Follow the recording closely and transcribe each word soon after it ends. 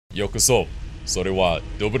Yokoso, それは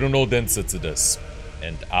ドブルの伝説です。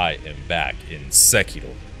And I am back in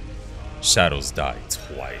Sekiro. Shadows die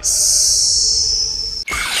twice.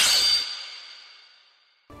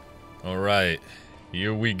 Alright,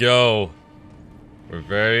 here we go. We're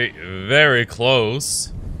very, very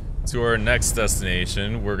close to our next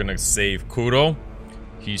destination. We're gonna save Kuro.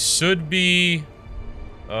 He should be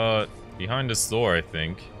behind this door, I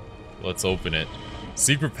think. Let's open it.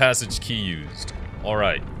 Secret passage key used.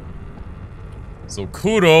 Alright. So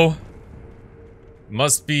Kuro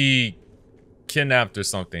must be kidnapped or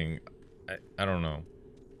something. I don't know.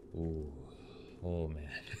 Ooh. Oh man.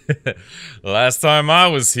 Last time I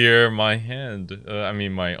was here, my hand,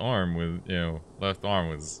 my arm was, left arm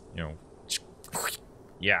was,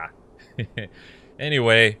 yeah.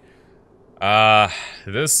 Anyway,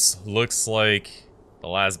 this looks like the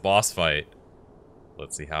last boss fight.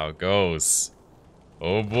 Let's see how it goes.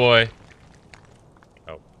 Oh boy.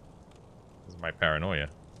 Oh. This is my paranoia.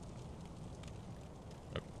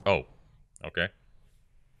 Oh. Okay.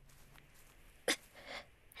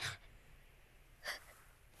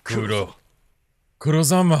 Kuro.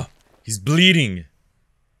 Kurozama. He's bleeding.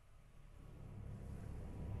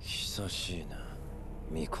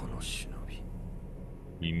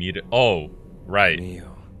 We need it. Oh, right.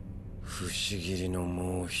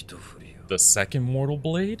 The second mortal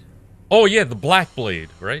blade? Oh yeah, the black blade,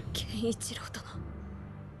 right?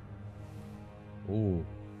 Ooh.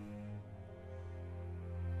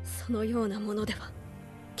 そのようなものでは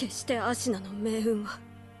決してアシナの命運は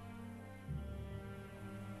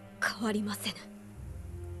変わりませぬ。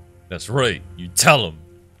 That's right, you tell him.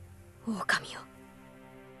 狼よ、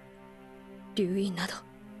流因など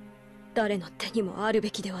誰の手にもある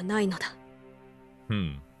べきではないのだ。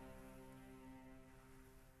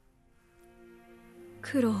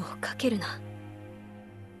苦労をかけるな。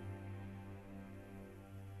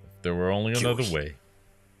 If there were only another way.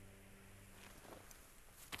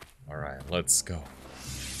 Alright, let's go.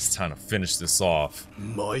 It's time to finish this off.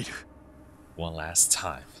 One last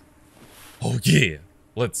time. Oh yeah!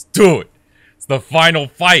 Let's do it! It's the final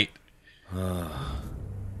fight! Oh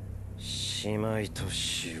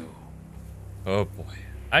boy.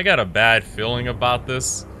 I got a bad feeling about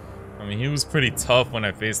this. I mean, he was pretty tough when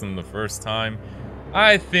I faced him the first time.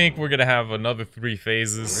 I think we're gonna have another 3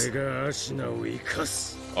 phases.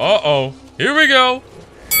 Uh-oh. Here we go!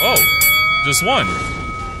 Oh, just one.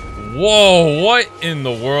 Whoa, what in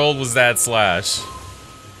the world was that slash?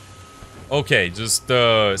 Okay, just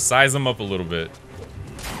size him up a little bit.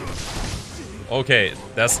 Okay,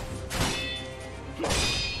 that's...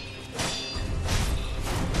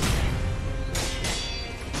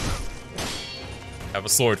 Have a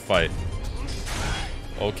sword fight.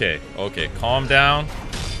 Okay, okay, calm down.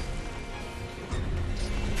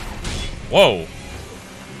 Whoa.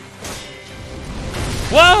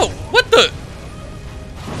 Whoa, what the?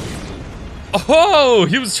 Oh,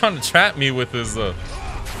 he was trying to trap me with his,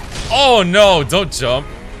 Oh no, don't jump.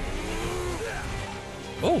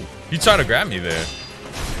 Oh, he tried to grab me there.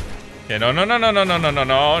 Okay, no.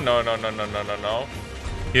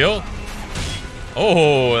 Heal.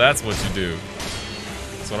 Oh, that's what you do.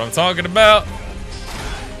 That's what I'm talking about.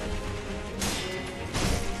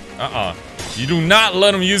 You do not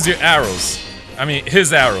let him use your arrows. I mean,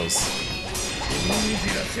 his arrows.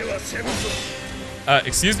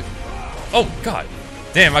 Excuse me. Oh, God.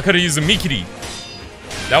 Damn, I could have used a Mikiri.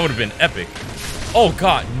 That would have been epic. Oh,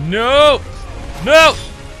 God. No. No.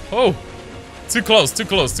 Oh. Too close. Too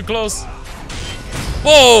close. Too close.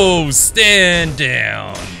 Whoa. Stand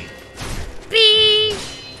down. Beep.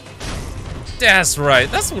 That's right.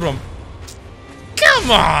 That's what I'm...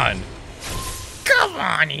 Come on. Come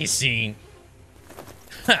on, Isshin.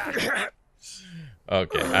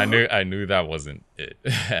 Okay, I knew that wasn't it.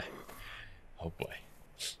 Oh boy.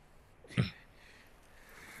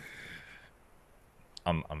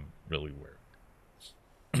 I'm really worried.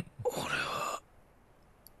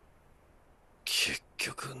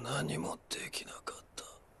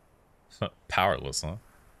 Powerless, huh?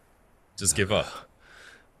 Just give up.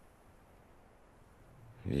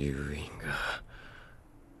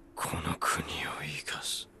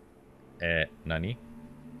 Nani?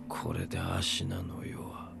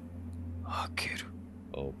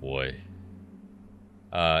 Oh boy.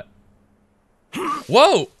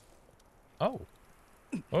 Whoa! Oh.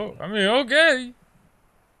 Oh, I mean, okay.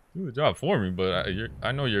 Do the job for me, but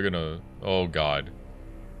I know you're gonna... Oh god.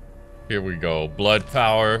 Here we go. Blood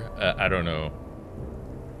power. I don't know.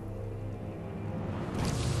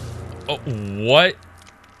 Oh, what?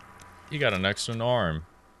 He got an extra arm.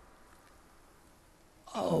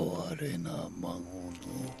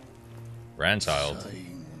 Grandchild.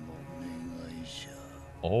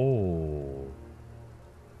 Oh.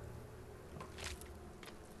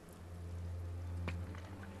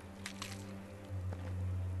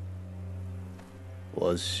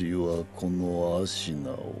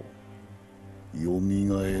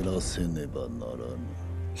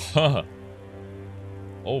 Huh.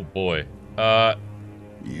 Oh boy.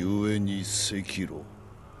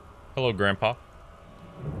 Hello, Grandpa.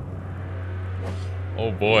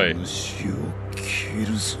 Oh boy.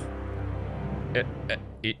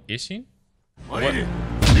 Isshin? What? Okay,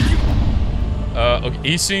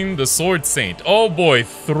 Isshin the Sword Saint. Oh boy,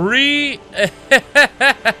 3?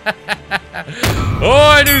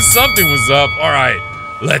 Oh, I knew something was up. Alright,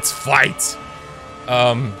 let's fight.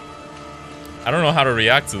 I don't know how to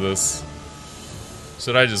react to this.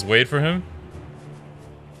 Should I just wait for him?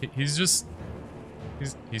 He's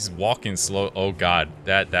walking slow. Oh god,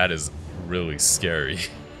 that is really scary.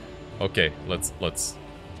 Okay, let's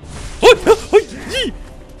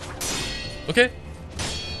okay.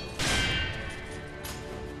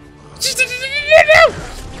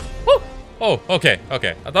 Oh, okay.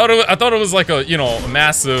 I thought it was like a, you know,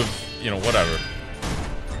 massive, you know, whatever.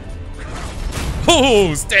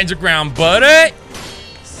 Oh, stand your ground, buddy.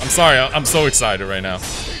 I'm sorry, I'm so excited right now.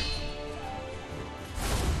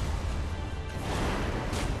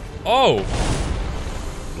 Oh.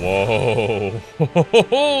 Whoa.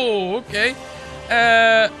 Okay.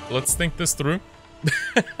 Let's think this through.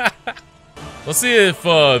 Let's see if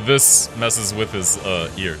this messes with his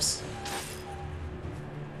ears.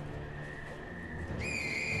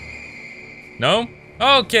 No?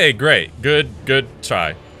 Okay, great. Good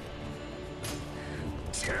try.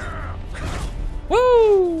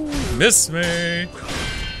 Woo! Miss me.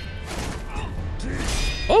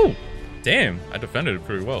 Oh, damn. I defended it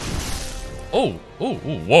pretty well. Oh,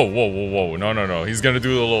 whoa. No. He's gonna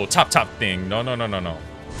do the little top thing. No.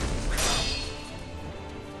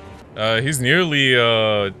 He's nearly,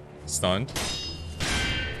 stunned.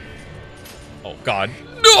 Oh, God.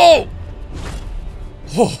 No!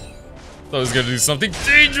 Oh, thought I was gonna do something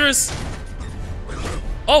dangerous.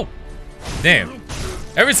 Oh, damn.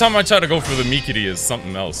 Every time I try to go for the Mikiri is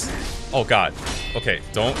something else. Oh, God. Okay,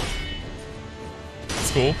 don't.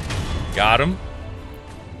 That's cool. Got him.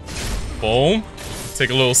 Boom. Take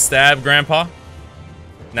a little stab, Grandpa.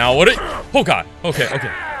 Now what it? Oh, God. Okay.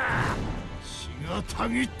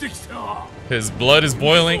 His blood is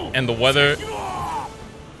boiling and the weather.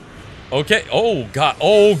 Okay. Oh God.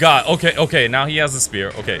 Okay. Now he has a spear.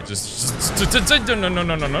 Okay. Just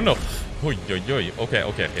no.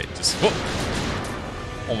 Okay. Just.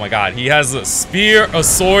 Oh my God. He has a spear, a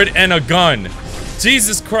sword, and a gun.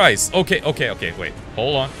 Jesus Christ. Okay. Wait.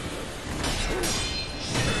 Hold on.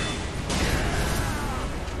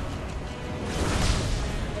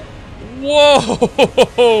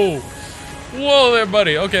 Whoa there,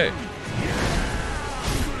 buddy. Okay.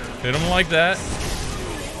 Hit him like that.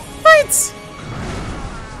 Fight!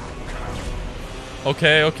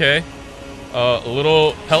 Okay. A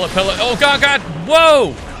little pellet. Oh, God.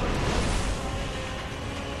 Whoa!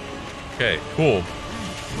 Okay, cool.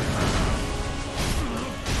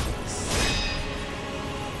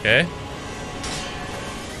 Okay.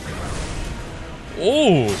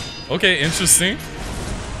 Oh, okay, interesting.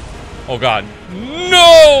 Oh, God.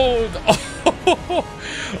 No!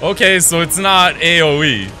 Okay, so it's not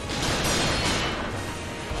AoE.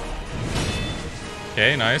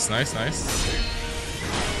 Okay, nice.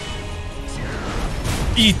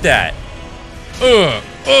 Eat that.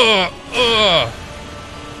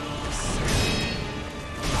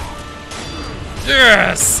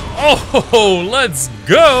 Yes! Oh, let's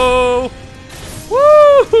go!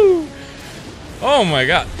 Woo! Oh my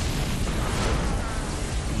God.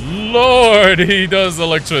 Lord, he does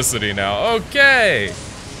electricity now. Okay.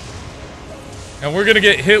 And we're gonna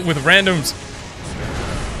get hit with randoms.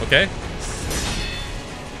 Okay.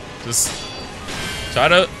 Just try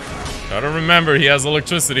to remember he has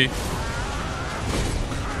electricity.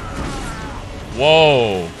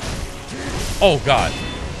 Whoa. Oh, God.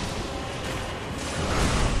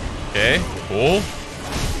 Okay, cool.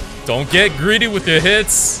 Don't get greedy with your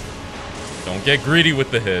hits. Don't get greedy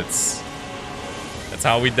with the hits. That's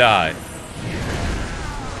how we die.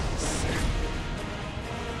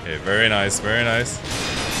 Okay, very nice.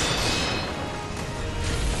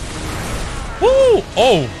 Woo!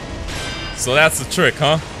 Oh! So that's the trick,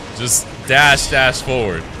 huh? Just dash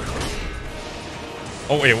forward.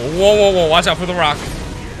 Oh, wait. Whoa. Watch out for the rock.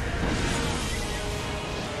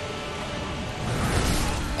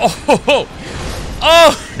 Oh!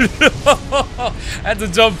 No! I had to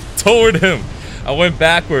jump toward him. I went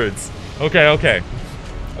backwards. Okay,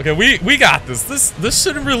 we got this. This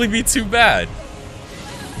shouldn't really be too bad.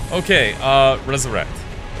 Okay, resurrect.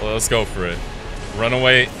 Well, let's go for it. Run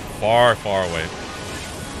away. Far, far away.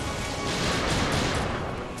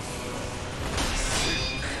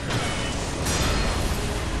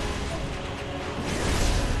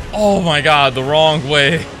 Oh my god, the wrong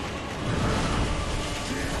way.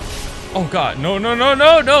 Oh god, no, no, no,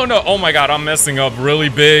 no, no, no. Oh my god, I'm messing up really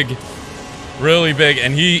big. Really big,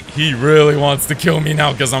 and he really wants to kill me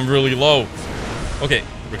now because I'm really low. Okay,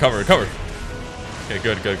 recover, recover. Okay,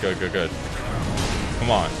 good, good, good, good, good.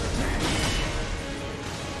 Come on.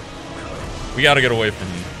 We gotta get away from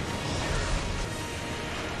him.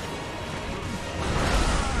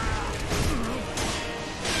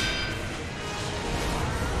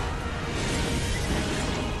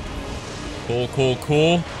 Cool, cool,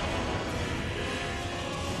 cool.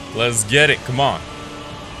 Let's get it, come on.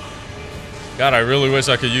 God, I really wish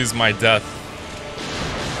I could use my death.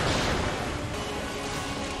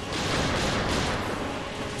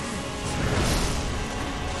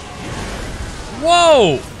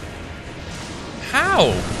 Whoa!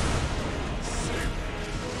 How?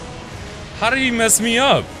 How did he mess me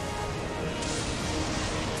up?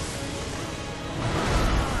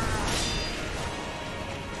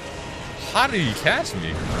 How did he catch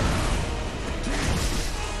me?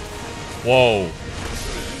 Whoa.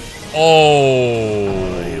 Oh.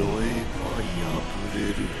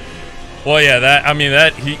 Well, yeah, that, I mean,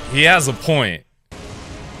 that, he has a point.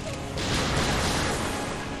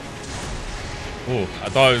 Ooh, I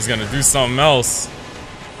thought he was gonna do something else.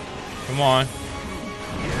 Come on.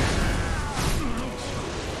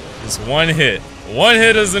 Just one hit. One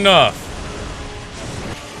hit is enough.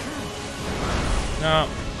 No.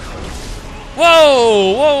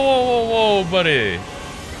 Whoa! Whoa, whoa, whoa, whoa, buddy.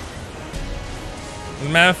 As a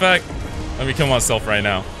matter of fact, let me kill myself right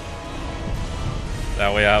now.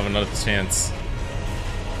 That way I have another chance.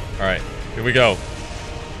 Alright, here we go.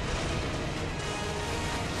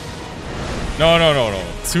 No, no, no, no.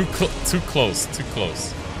 Too close, too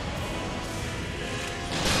close.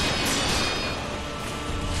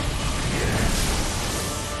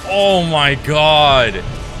 Oh my god!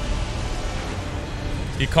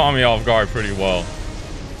 He caught me off guard pretty well.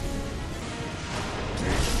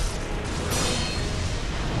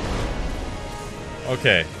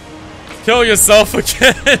 Okay. Kill yourself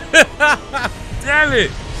again! Damn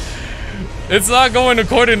it! It's not going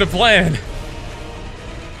according to plan.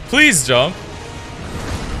 Please jump.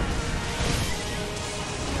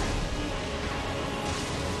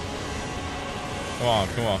 Come on,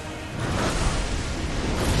 come on.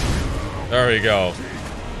 There we go.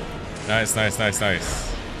 Nice, nice, nice,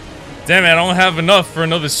 nice. Damn it, I don't have enough for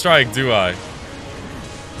another strike, do I?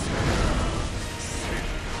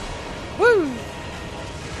 Woo!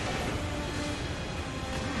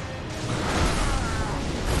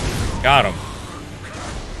 Got him.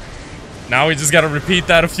 Now we just gotta repeat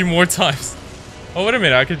that a few more times. Oh, wait a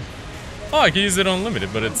minute, I could... Oh, I could use it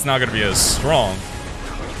unlimited, but it's not gonna be as strong.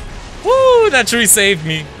 Woo! That tree saved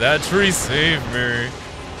me. That tree saved me.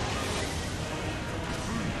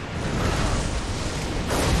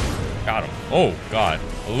 Got him. Oh, God.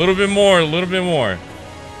 A little bit more, a little bit more.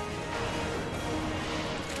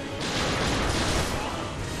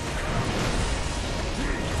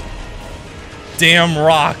 Damn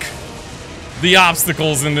rock. The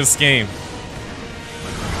obstacles in this game.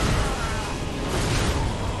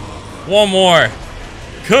 One more.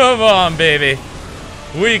 Come on, baby.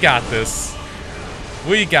 We got this.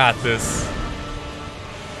 We got this.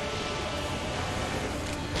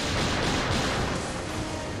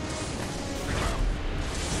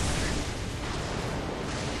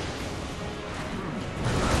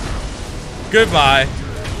 Goodbye.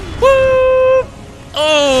 Woo!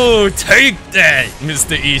 Oh, take that,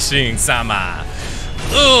 Mr. Isshin-sama.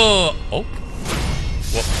 Oh. Oh.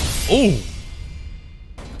 Oh.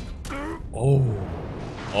 Oh.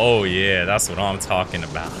 Oh, yeah, that's what I'm talking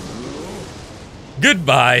about.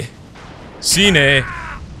 Goodbye, Shine.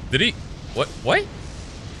 Did he? What? What?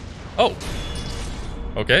 Oh.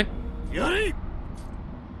 Okay.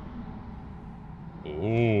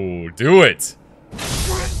 Ooh, do it.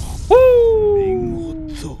 Woo!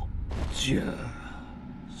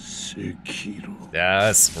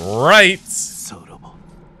 That's right.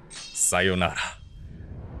 Sayonara.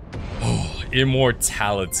 Oh,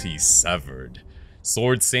 immortality severed.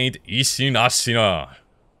 Sword Saint Isshin Ashina.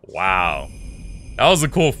 Wow. That was a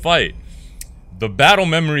cool fight. The battle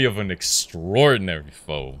memory of an extraordinary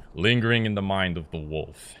foe lingering in the mind of the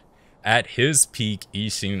wolf. At his peak,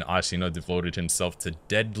 Isshin Ashina devoted himself to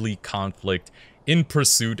deadly conflict in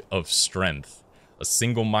pursuit of strength. A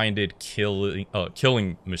single-minded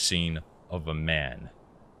killing machine of a man.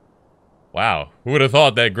 Wow, who would have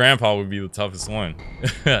thought that Grandpa would be the toughest one?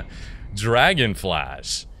 Dragon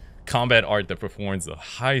Flash. Combat art that performs a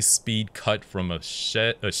high-speed cut from a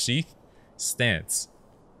sheath stance.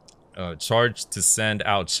 Charged to send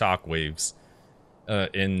out shockwaves.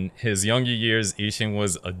 In his younger years, Isshin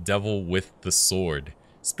was a devil with the sword,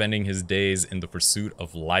 spending his days in the pursuit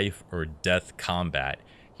of life or death combat.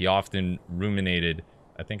 He often ruminated,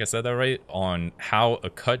 I think I said that right, on how a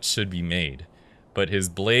cut should be made, but his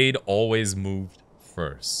blade always moved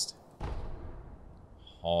first.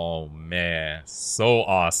 Oh man, so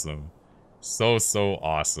awesome. So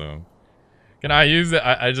awesome. Can I use it?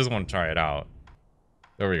 I just want to try it out.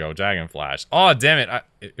 There we go, Dragon Flash. Oh, damn it.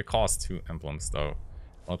 It costs 2 emblems, though.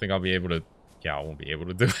 I don't think I'll be able to... Yeah, I won't be able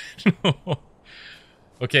to do it.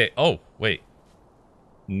 Okay, oh, wait.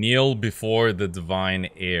 Kneel before the divine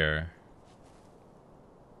heir.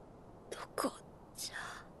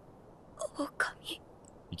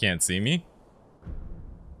 You can't see me?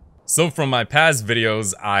 So from my past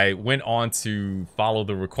videos, I went on to follow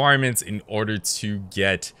the requirements in order to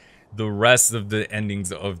get the rest of the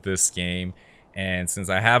endings of this game. And since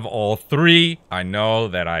I have all 3, I know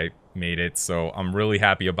that I made it, so I'm really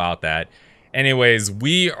happy about that. Anyways,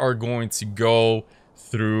 we are going to go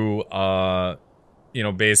through, you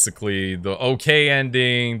know, basically the okay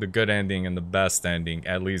ending, the good ending, and the best ending.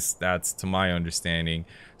 At least that's to my understanding.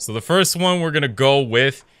 So the first one we're gonna go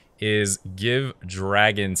with is Give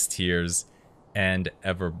Dragon's Tears and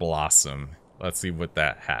Ever Blossom. Let's see what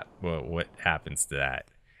that what happens to that.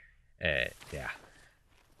 Yeah.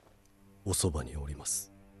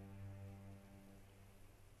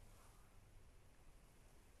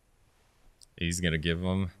 He's gonna give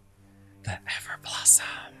him the Ever Blossom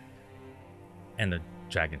and the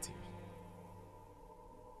Dragon Tears.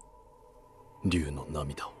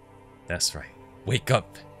 That's right. Wake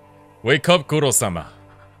up. Wake up, Kuro-sama.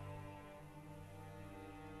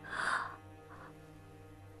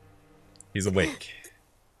 He's awake.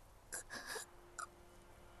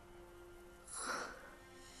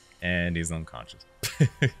 And he's unconscious.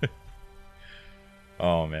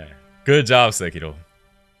 Oh man. Good job, Sekiro.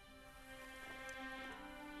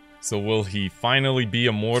 So will he finally be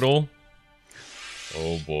immortal?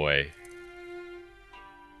 Oh boy.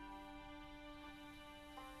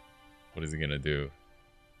 What is he gonna do?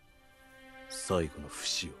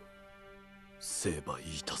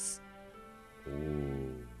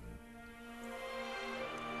 Ooh.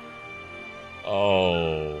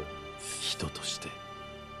 Oh.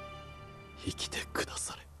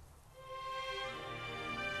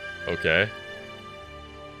 Okay.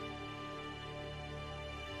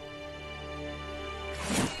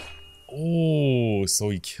 Oh, so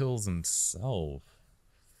he kills himself.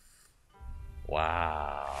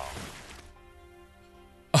 Wow.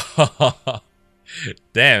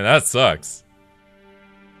 Damn, that sucks.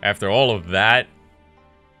 After all of that,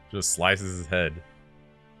 just slices his head.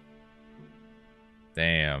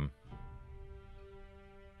 Damn.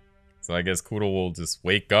 So I guess Kuro will just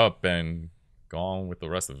wake up and go on with the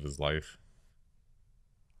rest of his life.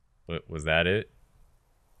 But was that it?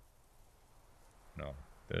 No,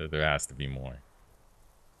 there has to be more.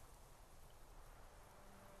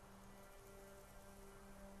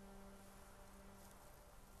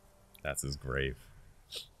 That's his grave.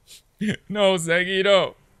 No,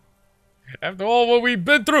 Sekiro! After all what we've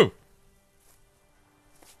been through!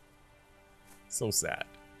 So sad.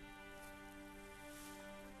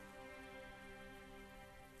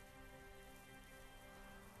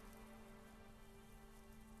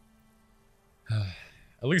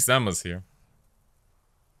 At least Emma's here.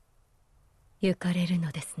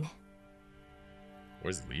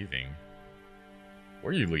 Where's leaving?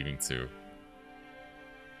 Where are you leaving to?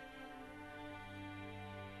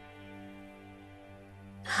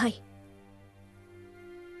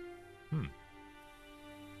 Hmm.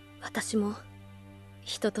 私も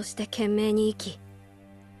人として懸命に生き、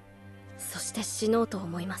そして死のうと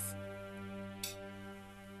思います。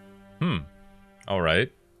Hmm. All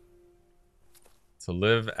right. To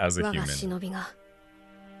live as a 我が human. 忍びが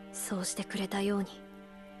そうしてくれたように。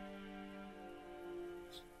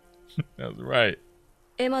That's right.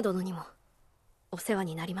 エマ殿にもお世話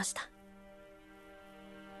になりました。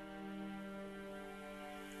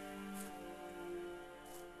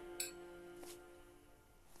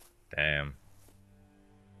Damn.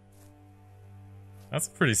 That's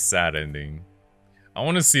a pretty sad ending. I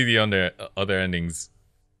want to see the other endings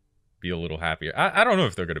be a little happier. I don't know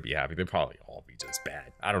if they're going to be happy. They'll probably all be just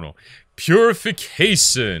bad. I don't know.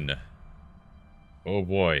 Purification. Oh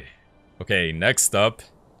boy. Okay, next up.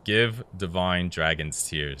 Give Divine Dragon's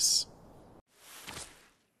Tears.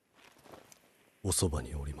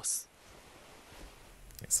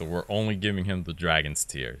 So we're only giving him the dragon's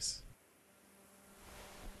tears.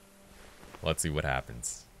 Let's see what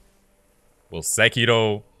happens. Will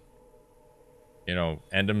Sekiro, you know,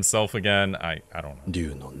 end himself again? I don't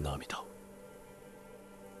know.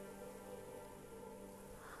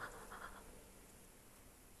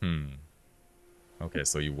 Okay,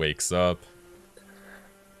 so he wakes up.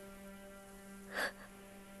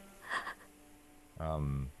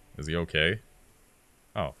 Is he okay?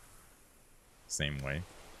 Oh. Same way.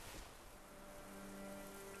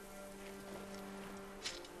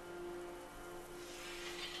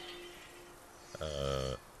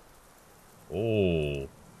 Oh.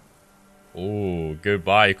 Oh,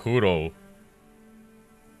 goodbye, Kuro.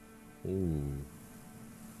 Ooh.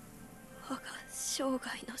 我が生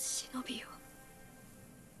涯の忍びを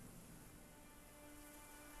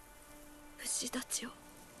虫たちを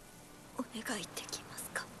お願いできます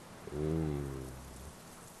か Ooh.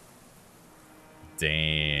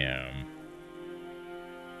 Damn.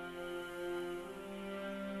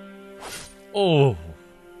 Oh.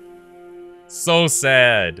 So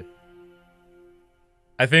sad.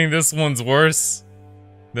 I think this one's worse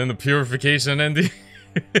than the Purification ending.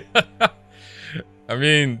 I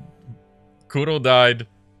mean, Kuro died.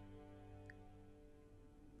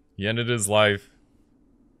 He ended his life.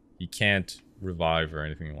 He can't revive or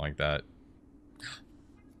anything like that.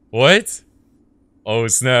 What? Oh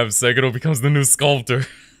snap, Sekiro becomes the new sculptor.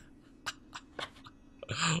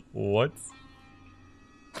 What?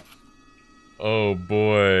 Oh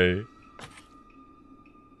boy.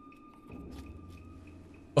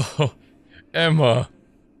 Oh, Emma.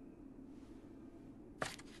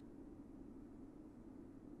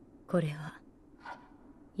 これは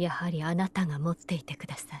やはりあなたが持っていてく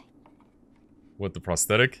ださい。What, the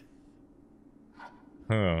prosthetic?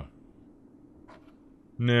 Huh.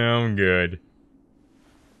 No, I'm good.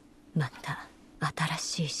 また新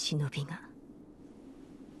しい忍びが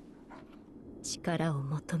力を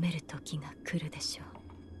求める時が来るでしょう。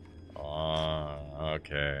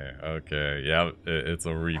Okay, okay. Yeah, it's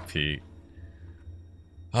a repeat.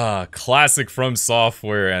 Classic From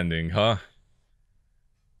Software ending, huh?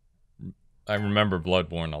 I remember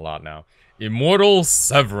Bloodborne a lot now. Immortal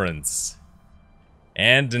Severance.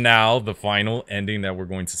 And now, the final ending that we're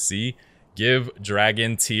going to see. Give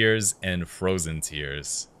Dragon Tears and Frozen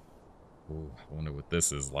Tears. Ooh, I wonder what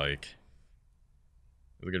this is like.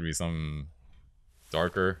 Is it gonna be something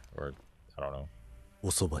darker? Or, I don't know.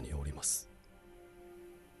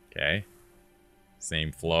 Okay.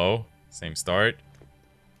 Same flow. Same start.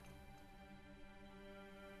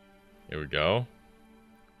 Here we go.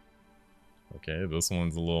 Okay, this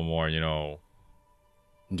one's a little more, you know...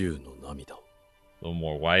 a little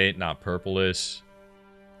more white, not purplish.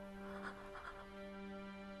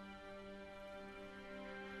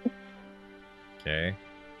 Okay.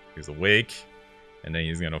 He's awake. And then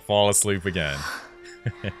he's gonna fall asleep again.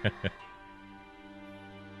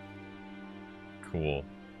 Cool.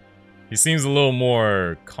 He seems a little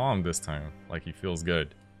more calm this time. Like he feels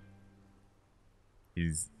good.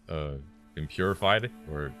 He's been purified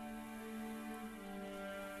or...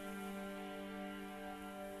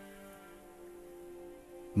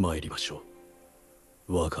 Oh,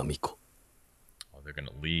 they're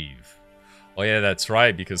gonna leave. Oh yeah, that's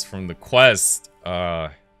right, because from the quest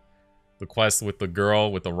with the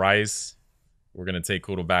girl with the rice, we're gonna take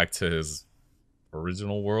Kuro back to his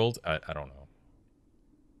original world. I don't know.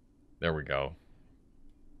 There we go.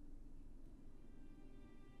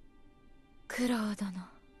 クロー殿、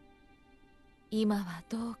今は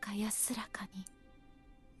どうか安らかに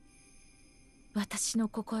私の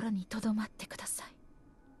心に留まってください。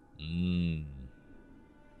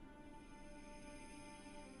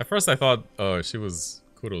At first I thought she was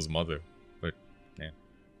Kuro's mother, but yeah.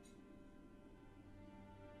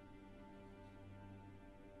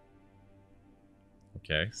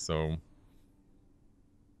 Okay, so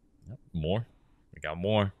more. We got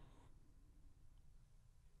more.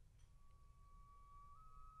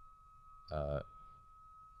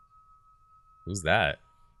 Who's that?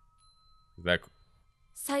 Is that...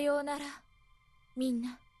 さようなら、みん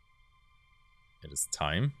な。It is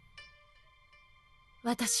time.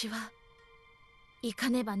 私は行か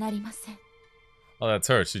ねばなりません。 Oh, that's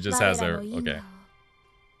her. She just has her... 我らの因果を Okay.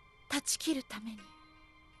 断ち切るために。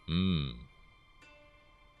Mm.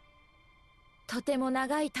 とても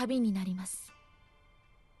長い旅になります。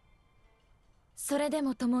それで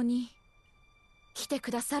も共に来て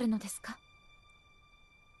くださるのですか？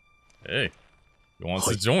 Hey, he wants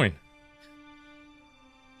to join.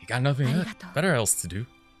 He got nothing better else to do.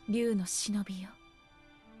 竜の忍びよ。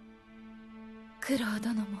クロー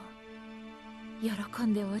殿も喜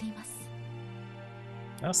んでおります。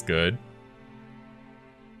That's good.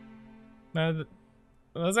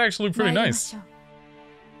 That's actually pretty nice.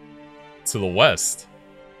 To the west.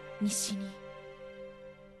 西に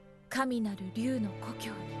神なる竜の故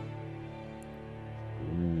郷に。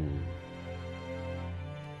 Ooh.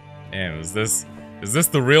 Damn, is this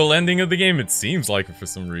the real ending of the game? It seems like it for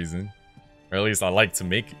some reason. Or at least I like to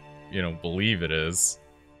make, you know, believe it is.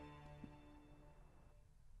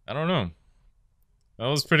 I don't know. That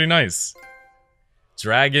was pretty nice.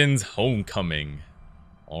 Dragon's Homecoming.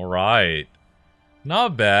 Alright.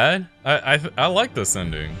 Not bad. I like this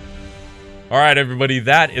ending. Alright, everybody,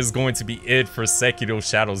 that is going to be it for Sekiro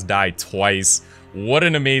Shadows Die Twice. What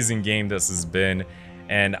an amazing game this has been.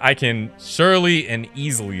 And I can surely and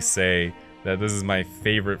easily say that this is my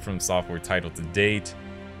favorite From Software title to date.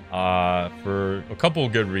 For a couple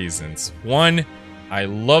of good reasons. One, I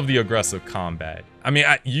love the aggressive combat. I mean,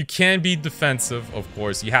 you can be defensive, of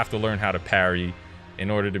course. You have to learn how to parry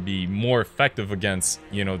in order to be more effective against,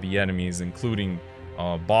 you know, the enemies, including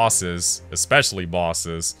bosses, especially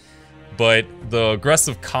bosses. But the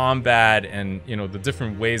aggressive combat and, you know, the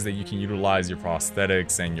different ways that you can utilize your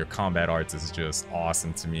prosthetics and your combat arts is just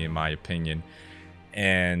awesome to me, in my opinion.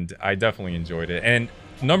 And I definitely enjoyed it. And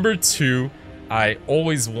number two, I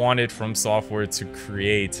always wanted From Software to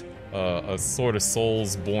create a sort of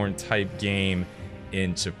Soulsborne type game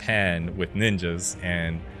in Japan with ninjas,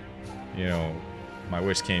 and, you know, my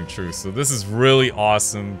wish came true. So this is really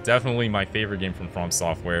awesome. Definitely my favorite game from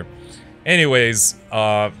Software. Anyways,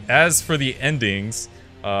 as for the endings,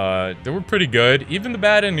 they were pretty good. Even the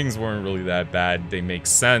bad endings weren't really that bad. They make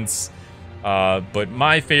sense. But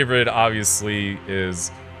my favorite, obviously, is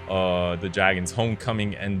the Dragon's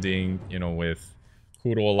Homecoming ending, you know, with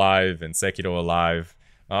Kuro alive and Sekiro alive.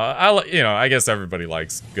 You know, I guess everybody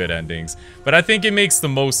likes good endings. But I think it makes the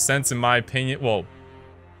most sense, in my opinion. Well,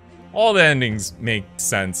 all the endings make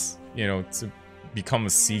sense, you know, to become a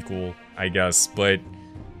sequel, I guess. But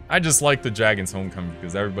I just like the Dragon's Homecoming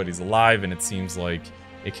because everybody's alive, and it seems like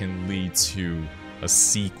it can lead to a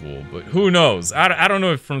sequel. But who knows? I don't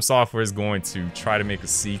know if From Software is going to try to make a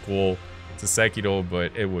sequel to Sekiro,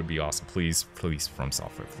 but it would be awesome. Please, From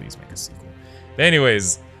Software, please make a sequel. But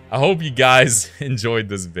anyways, I hope you guys enjoyed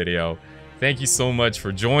this video. Thank you so much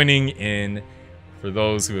for joining in. For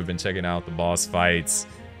those who have been checking out the boss fights,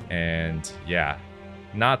 and yeah,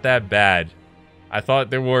 not that bad. I thought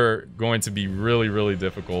they were going to be really, really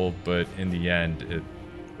difficult, but in the end, it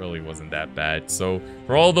really wasn't that bad. So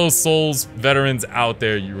for all those Souls veterans out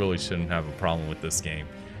there, you really shouldn't have a problem with this game.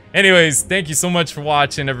 Anyways, thank you so much for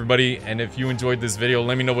watching, everybody. And if you enjoyed this video,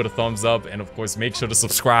 let me know with a thumbs up. And of course, make sure to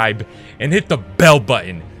subscribe and hit the bell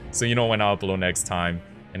button so you know when I upload next time.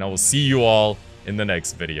 And I will see you all in the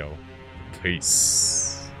next video. Peace.